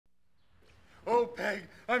Peg,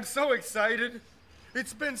 I'm so excited.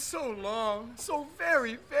 It's been so long, so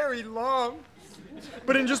very, very long.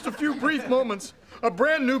 But in just a few brief moments, a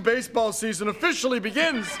brand new baseball season officially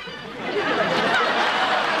begins.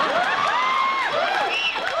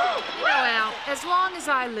 Well, as long as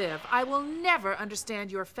I live, I will never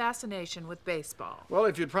understand your fascination with baseball. Well,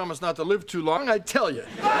 if you'd promise not to live too long, I'd tell you.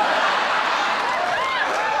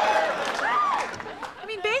 I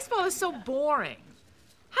mean, baseball is so boring.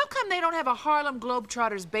 How come they don't have a Harlem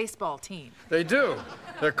Globetrotters baseball team? They do.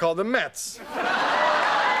 They're called the Mets.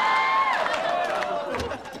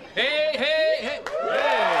 Hey, hey, hey!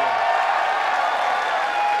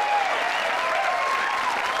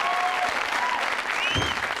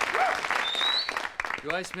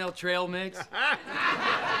 Do I smell trail mix?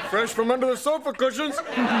 Fresh from under the sofa cushions.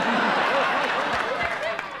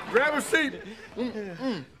 Grab a seat.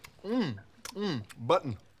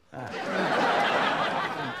 Button.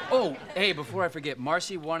 Oh, hey, before I forget,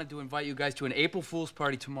 Marcy wanted to invite you guys to an April Fool's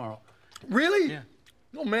party tomorrow. Really? Yeah.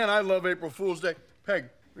 Oh, man, I love April Fool's Day. Peg,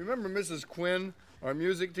 remember Mrs. Quinn, our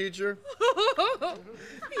music teacher?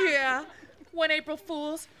 Yeah. One April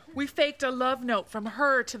Fool's, we faked a love note from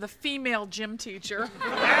her to the female gym teacher.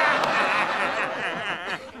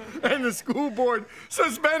 And the school board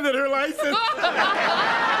suspended her license.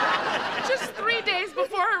 Just 3 days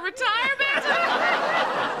before her retirement.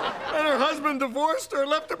 And her husband divorced her,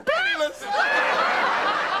 left her penniless.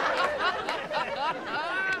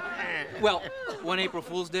 Well, one April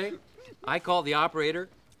Fool's Day, I called the operator,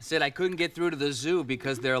 said I couldn't get through to the zoo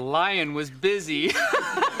because their lion was busy.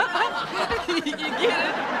 You get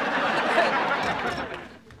it?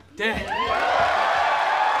 Dad.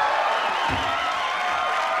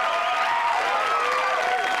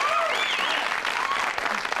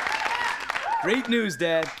 Great news,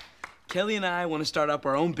 Dad. Kelly and I want to start up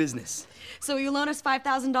our own business. So will you loan us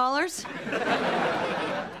 $5,000?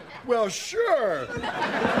 Well, sure.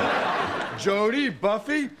 Jody,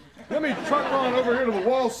 Buffy, let me truck on over here to the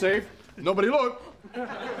wall safe. Nobody look.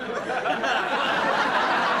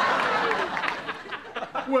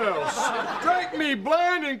 Well, strike me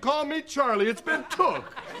blind and call me Charlie. It's been took.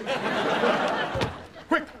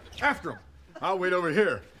 Quick, after him. I'll wait over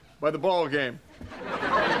here by the ball game.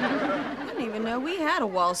 I didn't even know we had a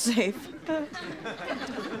wall safe. Yeah,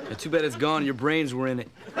 too bad it's gone. Your brains were in it.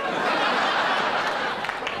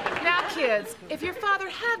 Now, kids, if your father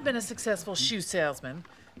had been a successful shoe salesman,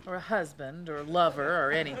 or a husband, or a lover,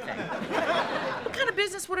 or anything, what kind of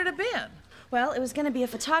business would it have been? Well, it was going to be a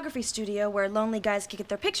photography studio where lonely guys could get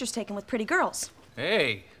their pictures taken with pretty girls.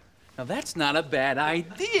 Hey, now that's not a bad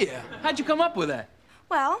idea. How'd you come up with that?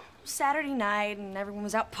 Well, Saturday night, and everyone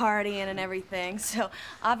was out partying and everything, so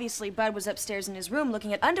obviously Bud was upstairs in his room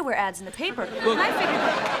looking at underwear ads in the paper, Look, and I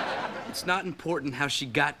figured... It's not important how she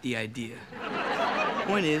got the idea.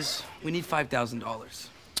 Point is, we need $5,000.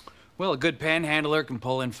 Well, a good panhandler can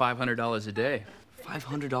pull in $500 a day.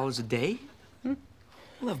 $500 a day?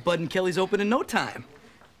 We'll have Bud and Kelly's open in no time.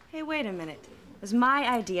 Hey, wait a minute. It was my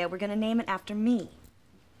idea. We're going to name it after me.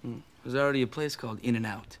 There's already a place called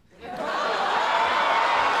In-N-Out.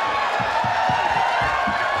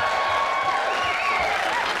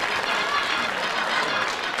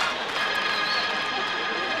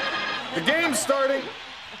 The game's starting.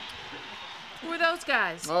 Who are those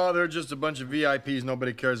guys? Oh, they're just a bunch of VIPs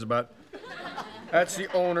nobody cares about. That's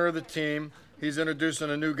the owner of the team. He's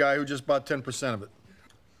introducing a new guy who just bought 10% of it.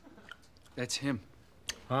 That's him.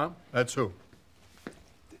 Huh? That's who?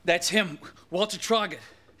 That's him, Walter Traugott.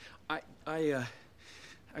 I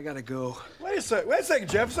gotta go. Wait a second,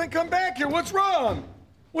 Jefferson. Come back here. What's wrong?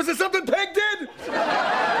 Was it something Peg did?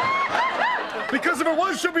 Because if it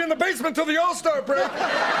was, she'll be in the basement till the All-Star break.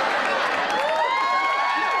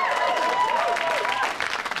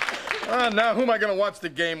 Now who am I gonna watch the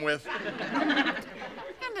game with?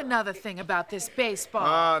 And another thing about this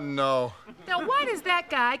baseball. No. Now, why does that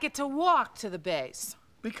guy get to walk to the base?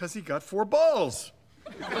 Because he got 4 balls.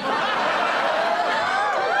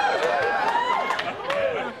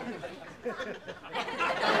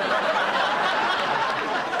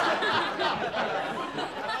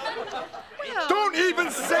 Don't even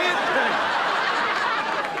say it, Peg.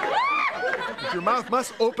 If your mouth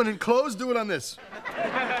must open and close, do it on this.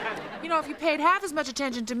 You know, if you paid half as much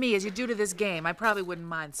attention to me as you do to this game, I probably wouldn't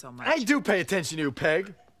mind so much. I do pay attention to you,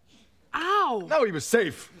 Peg. Ow! No, he was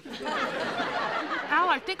safe. Ow,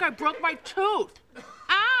 I think I broke my tooth.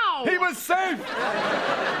 Ow! He was safe!